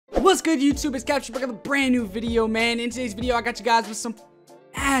What's good, YouTube? It's kxptr back with a brand new video, man. In today's video, I got you guys with some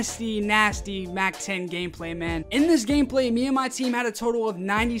nasty MAC-10 gameplay, man. In this gameplay, me and my team had a total of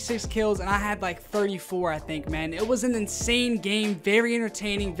 96 kills, and I had like 34, I think, man. It was an insane game, very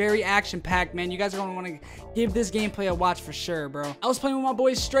entertaining, very action-packed, man. You guys are gonna want to give this gameplay a watch for sure, bro. I was playing with my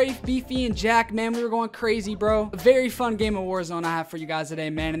boys Strafe, Beefy, and Jack, man. We were going crazy, bro. A very fun game of Warzone I have for you guys today,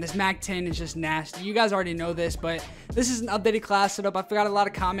 man. And this MAC-10 is just nasty. You guys already know this, but this is an updated class setup. I forgot a lot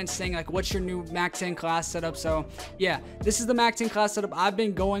of comments saying, like, what's your new MAC-10 class setup? So, yeah, this is the MAC-10 class setup I've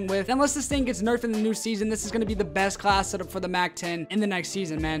been going with. Unless this thing gets nerfed in the new season, this is going to be the best class setup for the MAC-10 in the next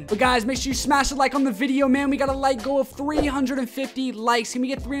season, man. But guys, make sure you smash a like on the video, man. We got a like goal of 350 likes. Can we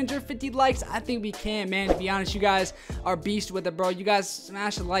get 350 likes? I think we can, man. To be honest, you guys are beast with it, bro. You guys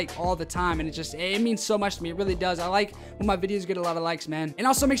smash a like all the time, and it means so much to me. It really does. I like when my videos get a lot of likes, man. And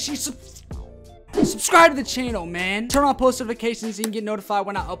also make sure you subscribe to the channel, man. Turn on post notifications so you can get notified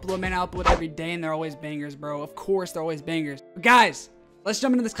when I upload, man. I upload every day, and they're always bangers, bro. Of course, they're always bangers. But guys, let's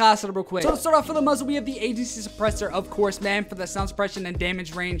jump into this class setup real quick. So to start off for the muzzle, we have the agency suppressor, of course, man, for the sound suppression and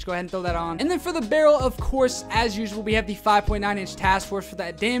damage range. Go ahead and throw that on. And then for the barrel, of course, as usual, we have the 5.9-inch task force for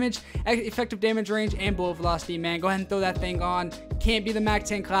that damage, effective damage range, and bullet velocity, man. Go ahead and throw that thing on. Can't be the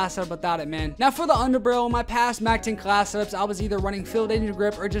MAC-10 class setup without it, man. Now for the underbarrel, in my past MAC-10 class setups, I was either running field agent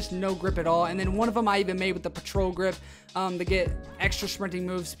grip or just no grip at all. And then one of them I even made with the patrol grip to get extra sprinting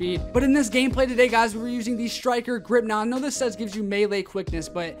move speed. But in this gameplay today, guys, we were using the striker grip. Now I know this says gives you melee quickness,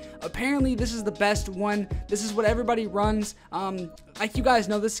 but apparently this is the best one. This is what everybody runs. Like you guys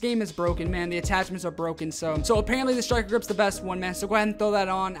know, this game is broken, man. The attachments are broken, so apparently the striker grip's the best one, man. So go ahead and throw that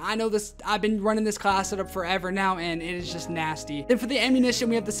on. I know this. I've been running this class setup forever now, and it is just nasty. Then for the ammunition,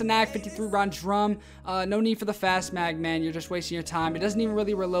 we have the Snag 53 round drum. No need for the fast mag, man. You're just wasting your time. It doesn't even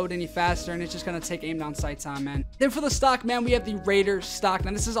really reload any faster, and it's just gonna take aim down sight time, man. Then for the stock, man, we have the Raider stock.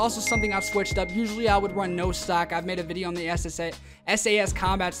 Now this is also something I've switched up. Usually I would run no stock. I've made a video on the SAS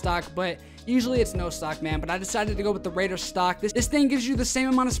combat stock, but usually it's no stock, man. But I decided to go with the Raider stock. This thing gives you the same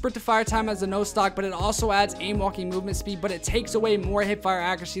amount of sprint to fire time as the no stock, but it also adds aim walking movement speed, but it takes away more hip fire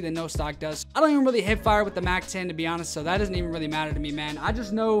accuracy than no stock does. I don't even really hip fire with the MAC-10, to be honest, so that doesn't even really matter to me, man. I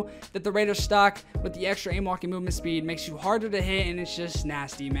just know that the Raider stock with the extra aim walking movement speed makes you harder to hit, and it's just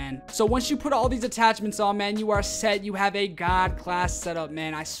nasty, man. So once you put all these attachments on, man, you are set. You have a god class setup,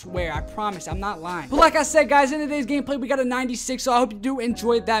 man. I swear, I promise, I'm not lying. But like I said, guys, in today's gameplay, we got a 96, so I hope you do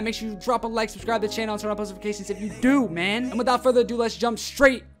enjoy that. Make sure you drop a like, subscribe to the channel, and turn on post notifications if you do, man. And without further ado, let's jump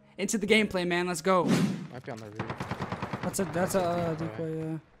straight into the gameplay, man. Let's go. Might be on the roof. That's a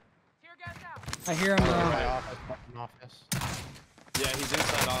decoy, I hear him. Office. Yeah, he's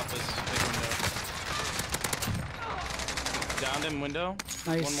inside office. Big window. Downed him window.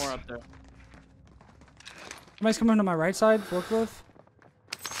 Nice. One more up there. Somebody's coming to my right side. Forklift.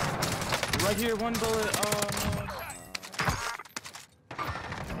 Right here, one bullet. Oh no.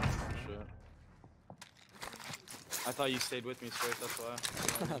 Shit. I thought you stayed with me, straight. That's why.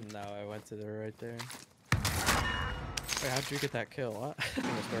 No, I went to the right there. Wait, how'd you get that kill? What? In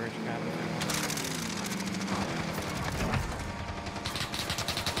the storage cabinet.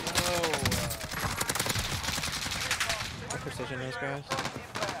 What precision those guys?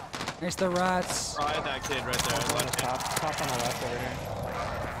 There's the rats. Oh, I had that kid right there. On the top on the left over here.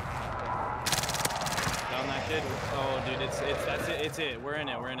 Down that kid. Oh, dude, that's it. It's it. We're in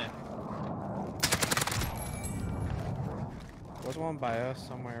it. We're in it. Was one by us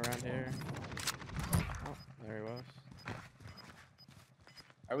somewhere around here? Oh, there he was.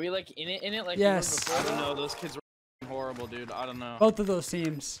 Are we like in it like yes. we were I before? don't know. Those kids were horrible, dude. I don't know. Both of those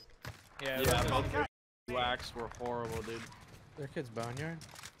teams. Yeah, Both of the wax were horrible, dude. Their kid's boneyard.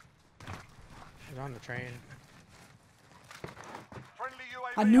 He's on the train.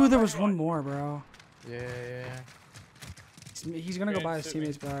 I knew there was one more, bro. Yeah. He's gonna go buy his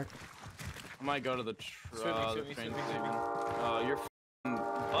teammates back. I might go to the train station. You're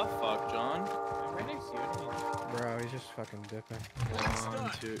butt fuck, John. I'm right next to you. Bro, he's just fucking dipping.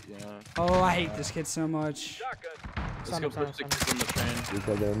 1, 2, yeah. Oh, I hate this kid so much. Let's go push the kids on the train.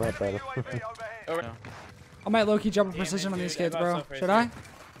 Because they're not better. Yeah. I might low-key jump a precision on these kids, bro. Should I?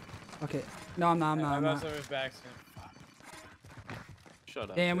 Okay. No, I'm not. Shut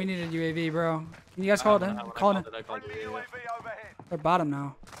up. Damn, we need a UAV, bro. Can you guys call it in? Call it in. I called it. They're bottom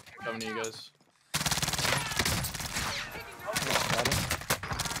now. Coming to you guys.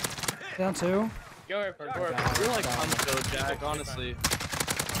 Down two. Go airport. You're like unfilled, Jack, honestly.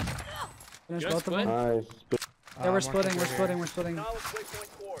 Finish You both of them. Nice. Yeah, we're splitting. You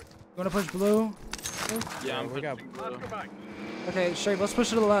wanna push blue? Yeah, I'm we got. Okay, straight. Let's push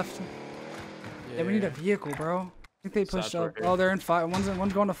to the left. Yeah, we need a vehicle, bro. think they pushed Satchel up. here. Oh, they're in fire. One's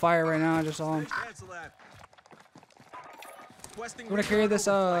going to fire right now. I just saw him. You want to carry this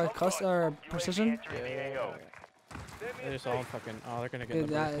precision? Yeah. They're just all fucking. Oh, they're gonna get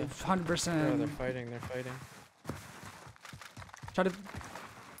the Yeah, Bertha. 100%. Bro, they're fighting. They're fighting. Try to.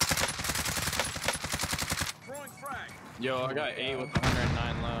 Yo, I got 8 with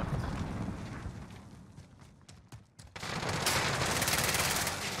 109 left.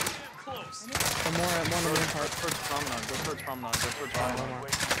 One more at one Go more. towards promenade. Go towards promenade. Go towards One promenade.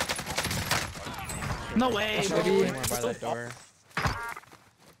 more. No way, bro. One more by that door.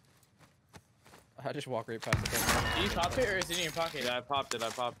 I just walk right past the door. Do you pop it or is it in your pocket? Yeah, I popped it. I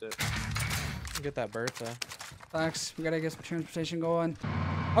popped it. Get that Bertha. Facts. We gotta get some transportation going.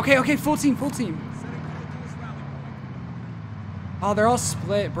 Okay, full team. Oh, they're all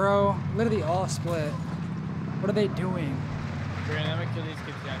split, bro. Literally all split. What are they doing? We're gonna kill these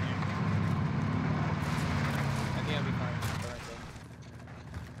kids down here. I think I'll be fine.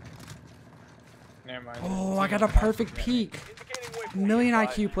 Never mind. Oh, I got a perfect peek. Million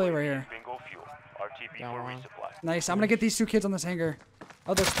IQ play right here. Down one. Nice. I'm gonna get these 2 kids on this hangar.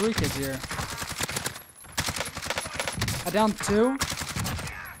 Oh, there's 3 kids here. I downed 2.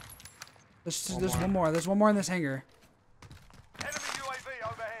 There's one more. There's one more in this hangar.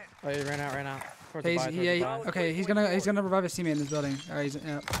 Oh, he ran out. Towards Okay, the buy, towards the buy. okay, he's gonna revive his teammate in this building. All right,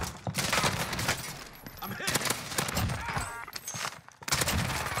 yeah.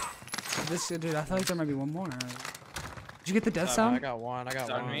 This dude, I feel like there might be one more. Did you get the death I sound? got one.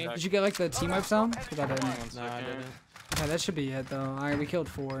 Me? Did you get like the team wipe sound? 'Cause I didn't. No, I didn't. Okay, that should be it though. All right, we killed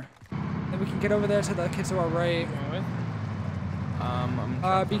 4. Then we can get over there to the kids to our right.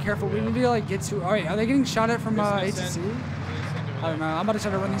 Be careful. We need to like get to. All right, are they getting shot at from ATC? I don't know. I'm about to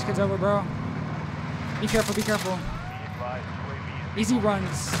try to run these kids over, bro. Be careful. Easy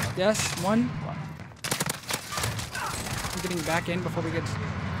runs. Yes, 1. I'm getting back in before we get.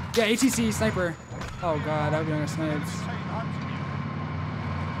 Yeah, ATC sniper. Oh god, I'm doing a snipes.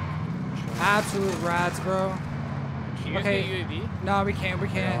 Absolute rats, bro. Okay. UAV? No, we can't.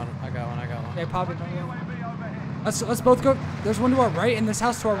 I got one. Okay, pop it. Let's both go. There's one to our right in this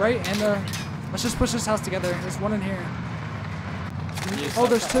house to our right, and let's just push this house together. There's one in here. Oh,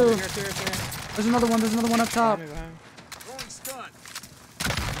 there's 2. There's another one. There's another one up top.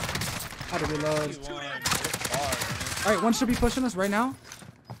 How to reload. All right, one should be pushing us right now.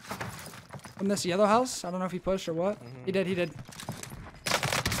 From this yellow house. I don't know if he pushed or what. He did.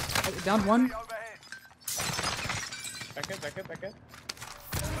 Down 1. Back up.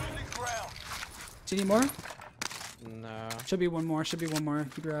 Do you need more? No. Should be one more.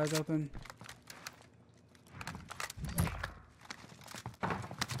 Keep your eyes open.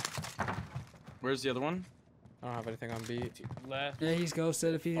 Where's the other one? I don't have anything on beat. Left. Yeah, he's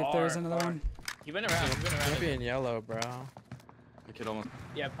ghosted if there's another one. He went around. He'll be in yellow, bro. The kid almost.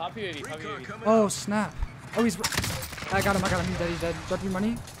 Yeah, pop UAV. Oh, snap. Oh, I got him. He's dead. Drop your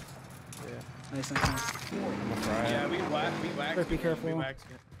money. Yeah. Nice. Yeah, we whacked. Be careful. We whacked.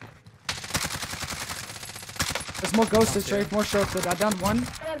 There's more ghosted, Strafe. More strokes. I downed 1.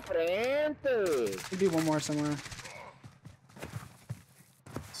 Could be one more somewhere.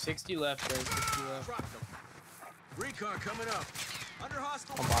 60 left, bro. 60 left. Recon coming up. Under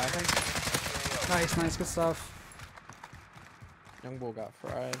hostile. I'm buying. Nice. Good stuff. Young Bull got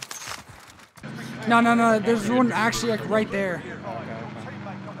fried. No. There's one actually like right there. Okay.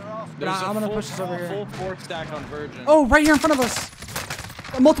 But I'm gonna push this over here. Full 4 stack on Virgin. Oh, right here in front of us.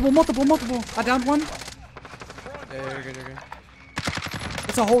 Multiple. I downed 1. Yeah, you're good.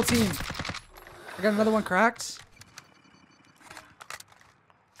 It's a whole team. I got another one cracked.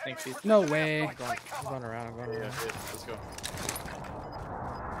 Thanks, Keith. No way. I'm going around. Yeah, let's go.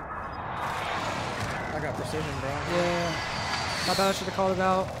 I got precision, bro. Yeah. My bad. I should have called it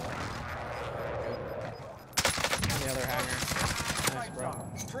out. In the other hangar. Nice, bro.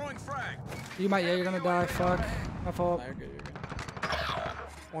 Throwing frag. You're gonna die. Fuck. My fault. No, you're good.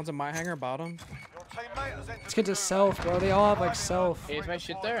 One's in my hangar, bottom. This kid's a self, bro. They all have like self. Hey, is my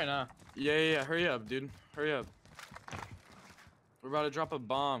shit there or not? Yeah. Hurry up, dude. Hurry up. We're about to drop a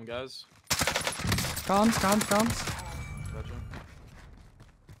bomb, guys. Comms. Gotcha.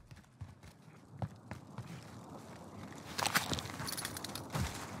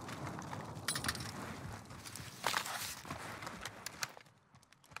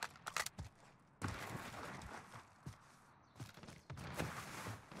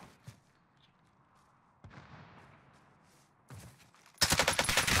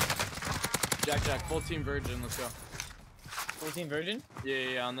 Jack, full team Virgin. Let's go. 14 Virgin?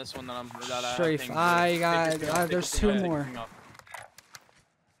 Yeah, on this one that Strafe, there's 2 more.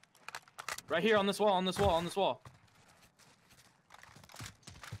 Right here on this wall,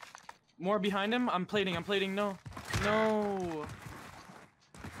 More behind him. I'm plating. No. No.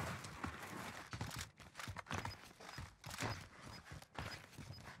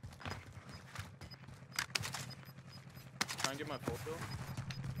 Try and get my full kill.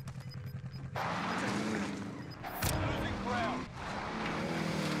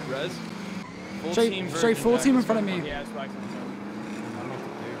 Res. Full team Straight full team in front of me. Yeah, that's what I can do.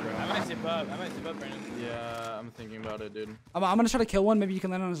 I might zip up, Brandon. Yeah, I'm thinking about it, dude. I'm gonna try to kill one. Maybe you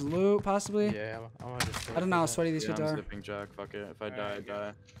can land on his loot, possibly. Yeah, I'm gonna just. I don't know how sweaty these Yeah, kids I'm are. zipping Jack. Fuck it. If I die, I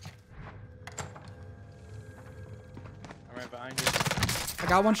die. I'm right behind you. I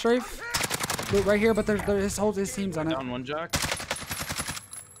got one strafe. Loot right here, but his team's on it. Down one, Jack.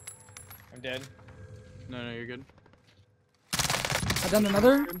 I'm dead. No, you're good. I done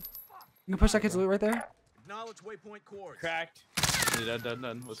another. You can push that kid's loot right there. Acknowledge waypoint course. Cracked. Dead.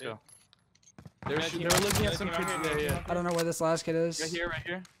 Let's go. They Another were looking at team some out kids. here, Yeah. I don't know where this last kid is. Right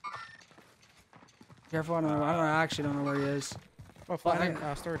here. Careful, I don't know. I actually don't know where he is. Oh, flying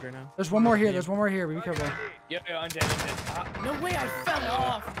storage right now. There's one more here. There's one more here. Be careful. Yo, I'm dead. No way, I fell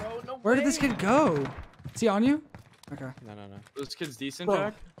off, bro. No Where way. did this kid go? Is he on you? Okay. No. This kid's decent, Bro.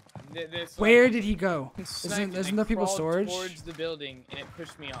 Jack. This Where did he go? sniped and Isn't there people's crawled storage? towards the building and it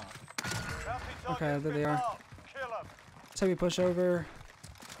pushed me off. Okay, there they are. So we push over.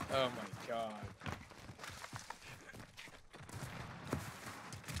 Oh my god.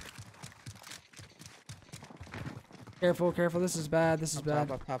 Careful. This is bad. This is bad.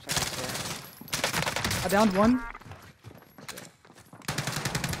 Up top, second story. I downed one.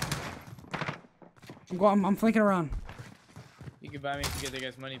 I'm flanking around. You can buy me to get the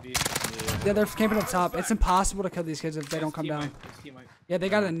guy's money, beat. Yeah, they're camping up top. It's impossible to kill these kids if they don't come down. Yeah, they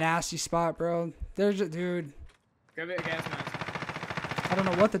got a nasty spot, bro. They're just, dude. Grab it, gas mask. I don't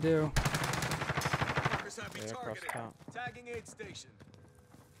know what to do. Yeah, across town. Tagging aid station.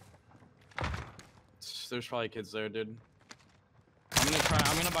 There's probably kids there, dude.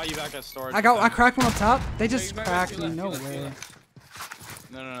 I'm gonna buy you back at storage. I cracked one up top. They Yeah, just you might cracked have me. to No left, way.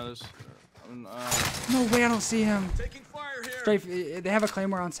 No. There's. No way. I don't see him. Taking fire here. Strafe. They have a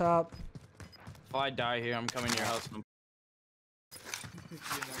claymore on top. If I die here, I'm coming to your house.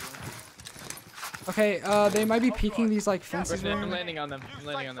 Okay. They might be peeking these like fences. I'm Right? landing on them. Is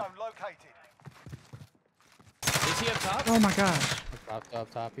he up top? Oh my gosh.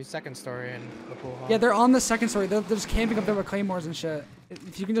 Up top. He's second story in the pool hall. Yeah, they're on the second story. They're just camping up there with claymores and shit.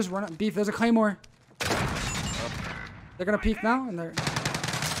 If you can just run up, beef. There's a claymore. They're gonna peek now, and they're.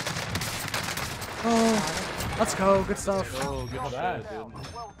 Oh, let's go. Good stuff. Oh, good shit, dude.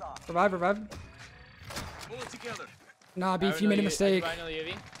 Revive. Pull it together. Nah, beef. You made a mistake. No, I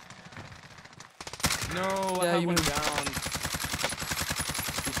Yeah, have you one moved. down.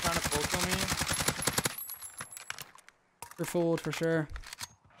 He's trying to full kill me. You're fooled for sure.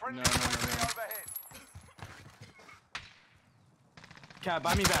 No. Cat,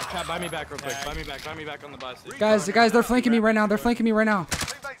 buy me back real quick. Buy me back on the buy station. Guys, they're flanking me right now.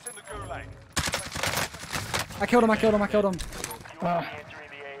 I killed him.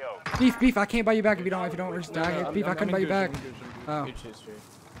 Beef, I can't buy you back if you don't restag. Beef, I couldn't buy you back. Oh. Good shit, straight.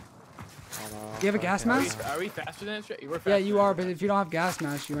 Do you have a gas mask? Are we faster than straight? We're faster. Yeah, you are, but if you don't have gas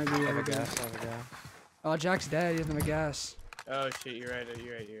mask, you might be able to. I have a gas. Oh, Jack's dead. He doesn't have a gas. Oh shit, you're right.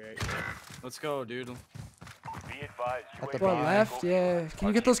 Let's go, dude. At the What, buy. left? Yeah. Can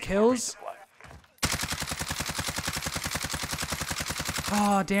you get those kills?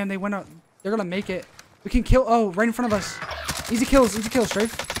 Oh, damn, they went up. They're gonna make it. We can kill. Oh, right in front of us. Easy kills,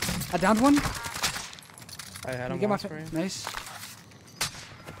 Strafe. I downed one. I had Can you him get my once for you. nice.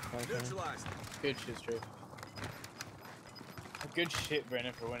 Neutralized. Good shit, straight. Good shit,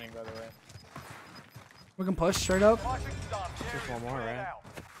 Brandon, for winning, by the way. We can push straight up. There's one more, right?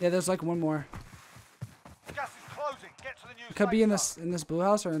 Yeah, there's like one more. It could be in this blue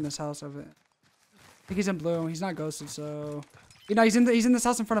house or in this house of it. I think he's in blue. He's not ghosted, so. You know, he's in this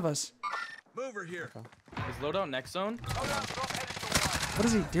house in front of us. Mover here. Is loadout next zone? What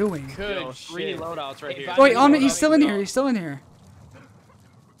is he doing? Good Yo, 3 shit. loadouts right Hey, here. Oh, wait, on me. He's still in here. 3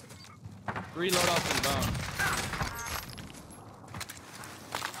 loadouts in bomb.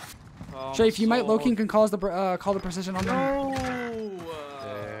 Strafe, you might low-key can call the precision on them. No!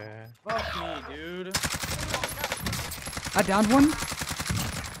 Yeah. Fuck me, dude. I downed one.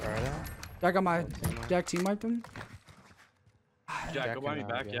 Where are they? I got my Jack team wiped him. Jack, go buy me and,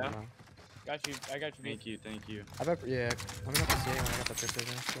 back, yeah? no. Got you. I got you. Thank you. I bet, yeah. I'm gonna have to see when I got the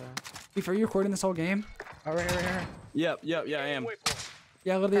precision, so. Beef, are you recording this whole game? Oh, right here. Yep, I am.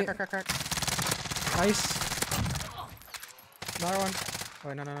 Yeah, literally. Crack. Nice. Another one.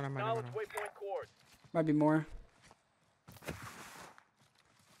 Wait, no. Never mind. Might be more.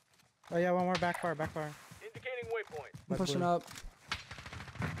 Oh yeah, one more backfire, backfire. Indicating waypoint. I'm pushing blue. up.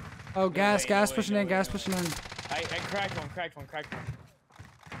 Oh, gas, gas no way, pushing no in, way, gas no pushing in. I cracked one, cracked one.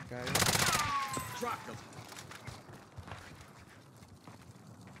 Got it. Dropped him.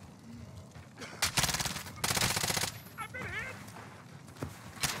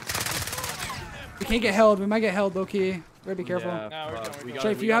 We can't get held. We might get held, low key. Gotta be careful. Yeah, No, we're fuck, done, we we're gotta-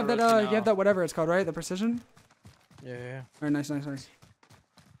 Shafe, we you have gotta that rotate you have now. that whatever it's called, right? The precision? Yeah, yeah. Alright, nice, nice, nice.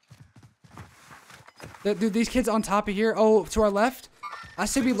 Dude, these kids on top of here. Oh, to our left. I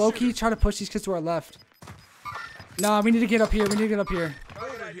say we low key try to push these kids to our left. Nah, we need to get up here. We need to get up here.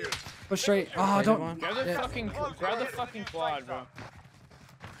 Over here. Push straight. Oh, don't. Grab the Yeah. fucking quad, bro.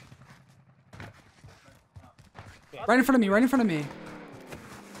 Right in front of me. Right in front of me.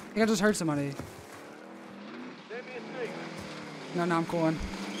 I think I just heard somebody. Send me a snake. No, I'm cool.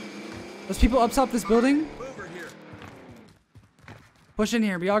 There's people up top this building. Over here. Push in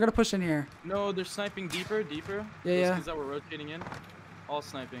here. We all gotta push in here. No, they're sniping deeper. Yeah, Those yeah. kids that were rotating in. All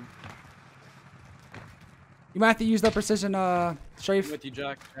sniping. You might have to use that precision, Strafe. With you,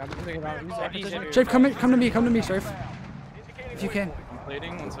 Jack. Yeah, I'm thinking about using He's precision. here. Strafe, come to me, Strafe. If you can. I'm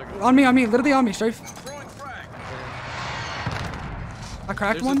plating. 1 second. On me, literally on me, Strafe. Throwing frag. I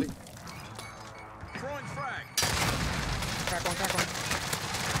cracked There's a one. thing- Throwing frag. Crack one, crack one.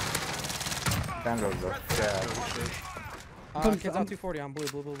 Kids on 240 on blue.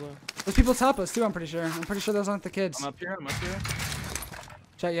 There's people top us too, I'm pretty sure. I'm pretty sure those aren't the kids. I'm up here.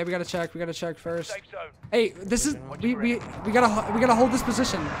 Check, yeah, we gotta check first. Safe zone. Hey, this is we gotta hold this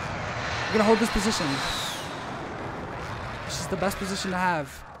position. We gotta hold this position. This is the best position to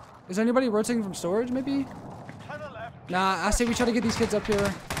have. Is there anybody rotating from storage, maybe? To the left. Nah, I say we try to get these kids up here.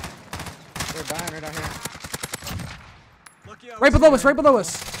 They're dying right out here. Lucky I Right was below us, right below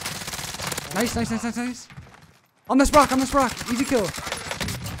us. Nice. On this rock, easy kill.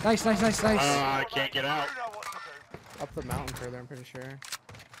 Nice. I can't get out. Up the mountain further, I'm pretty sure.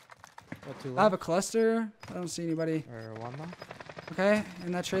 Two I have a cluster. I don't see anybody. Or one though. Okay,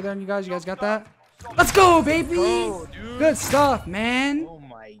 in that trade there, you guys got that? Let's go, baby! Good stuff, man. Oh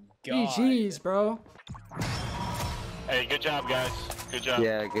my god. GG's, bro. Hey, good job, guys. Good job.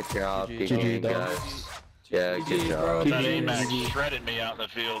 Yeah, good job. GG, GG, guys. Yeah, GG, good bro. job. That AMAC shredded me out in the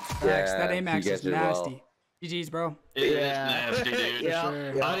field. Facts, that Yeah, AMAX you is guys did well. nasty. GG's, bro. It is nasty, dude.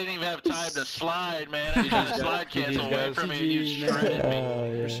 Sure. I didn't even have time to slide, man. I used to slide cancel away from me and you shredded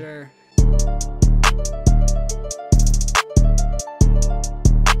me. For sure.